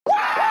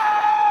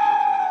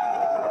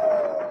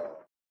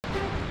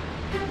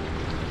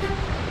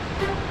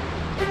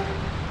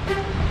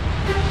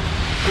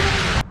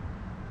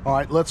All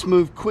right, let's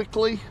move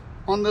quickly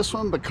on this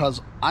one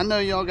because I know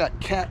y'all got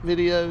cat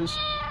videos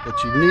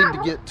that you need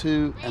to get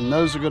to, and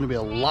those are going to be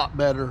a lot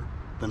better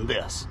than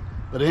this.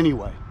 But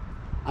anyway,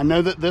 I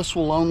know that this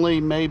will only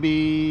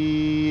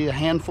maybe a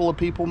handful of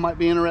people might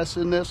be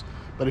interested in this,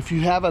 but if you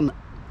have an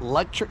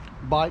Lectric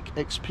Bike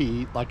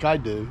XP like I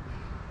do,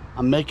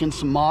 I'm making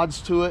some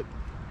mods to it,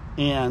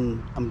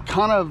 and I'm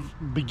kind of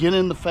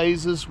beginning the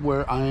phases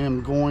where I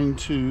am going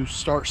to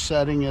start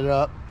setting it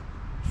up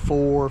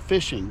for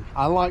fishing.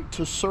 I like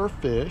to surf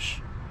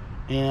fish,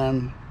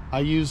 and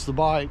I use the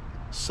bike,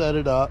 set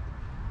it up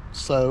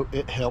so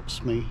it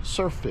helps me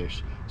surf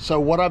fish. So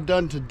what I've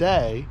done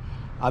today,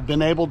 I've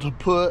been able to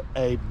put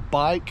a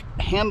bike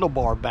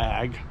handlebar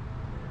bag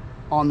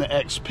on the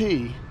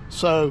XP.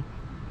 So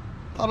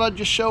thought I'd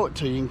just show it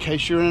to you in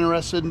case you're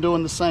interested in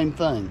doing the same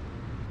thing.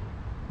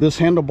 This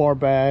handlebar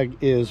bag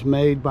is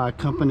made by a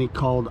company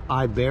called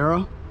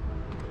Ibera.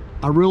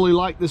 I really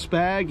like this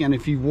bag, and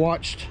if you've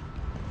watched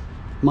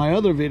my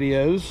other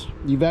videos,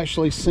 you've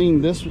actually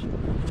seen this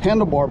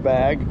handlebar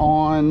bag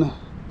on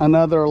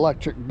another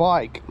electric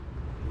bike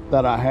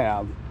that I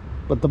have.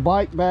 But the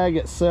bike bag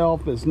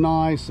itself is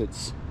nice,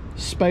 it's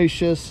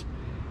spacious,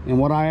 and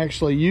what I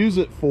actually use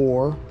it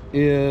for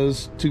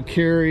is to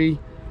carry,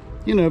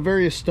 you know,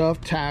 various stuff,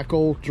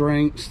 tackle,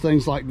 drinks,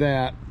 things like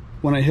that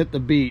when I hit the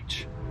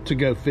beach to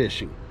go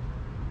fishing.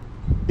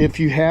 If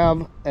you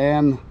have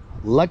an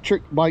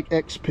Lectric Bike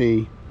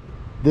XP,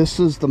 this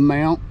is the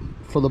mount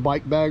for the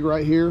bike bag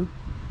right here.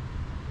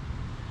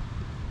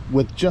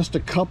 With just a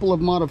couple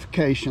of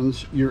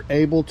modifications, you're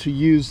able to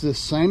use this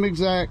same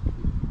exact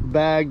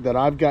bag that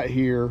I've got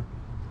here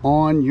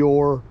on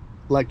your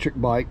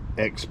Lectric Bike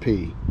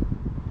XP.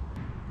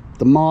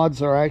 The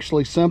mods are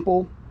actually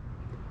simple.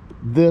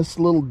 This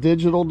little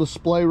digital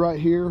display right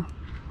here,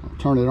 I'll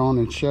turn it on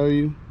and show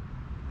you.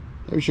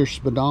 There's your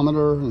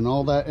speedometer and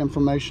all that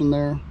information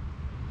there.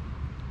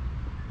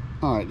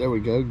 All right, there we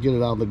go. Get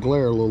it out of the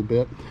glare a little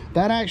bit.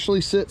 That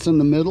actually sits in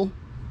the middle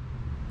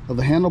of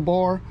the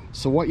handlebar.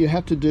 So what you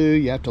have to do,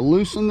 you have to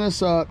loosen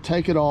this up,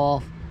 take it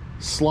off,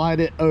 slide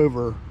it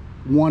over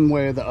one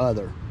way or the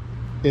other.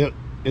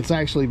 It's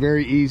actually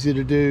very easy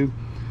to do.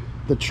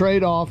 The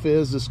trade-off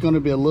is it's going to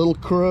be a little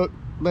crook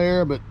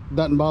there, but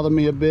doesn't bother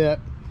me a bit.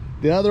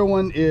 The other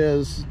one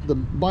is the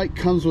bike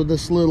comes with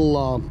this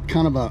little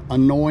kind of a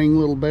annoying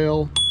little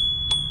bell.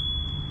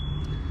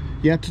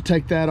 You have to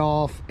take that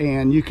off,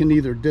 and you can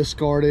either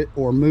discard it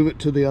or move it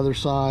to the other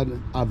side.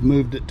 I've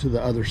moved it to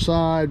the other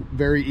side.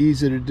 Very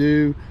easy to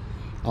do.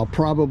 I'll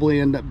probably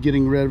end up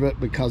getting rid of it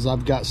because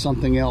I've got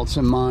something else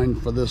in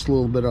mind for this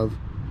little bit of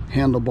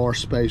handlebar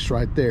space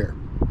right there.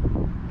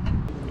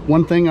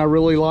 One thing I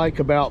really like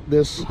about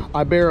this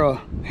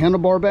Ibera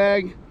handlebar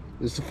bag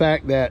is the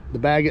fact that the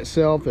bag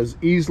itself is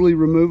easily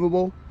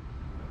removable.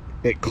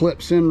 It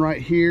clips in right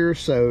here,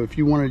 so if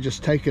you want to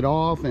just take it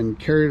off and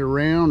carry it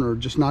around, or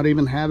just not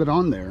even have it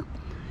on there,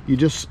 you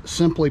just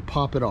simply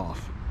pop it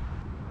off.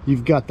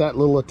 You've got that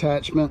little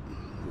attachment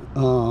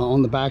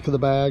on the back of the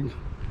bag,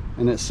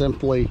 and it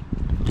simply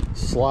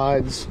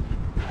slides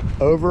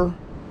over,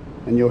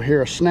 and you'll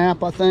hear a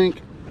snap, I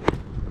think.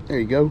 There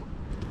you go.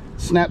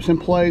 Snaps in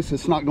place.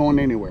 It's not going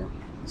anywhere.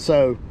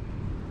 So,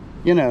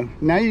 you know,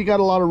 now you got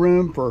a lot of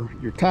room for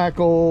your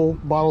tackle,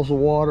 bottles of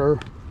water,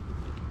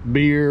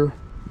 beer,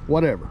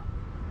 whatever.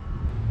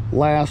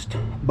 Last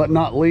but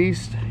not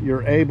least,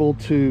 you're able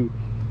to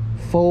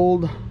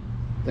fold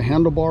the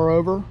handlebar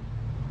over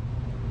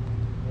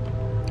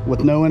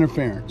with no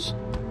interference.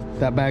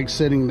 That bag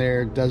sitting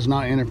there does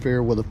not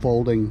interfere with the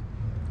folding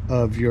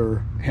of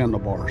your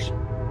handlebars.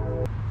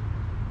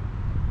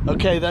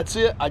 Okay, that's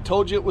it. I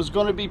told you it was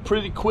going to be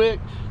pretty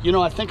quick. You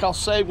know, I think I'll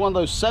save one of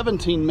those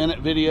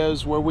 17-minute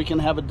videos where we can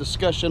have a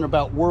discussion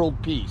about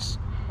world peace.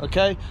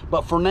 Okay,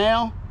 but for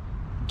now,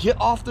 get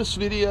off this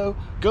video,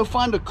 go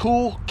find a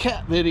cool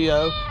cat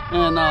video,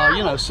 and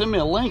you know, send me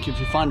a link if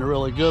you find a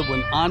really good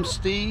one. I'm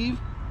Steve.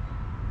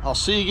 I'll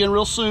see you again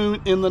real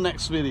soon in the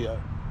next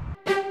video.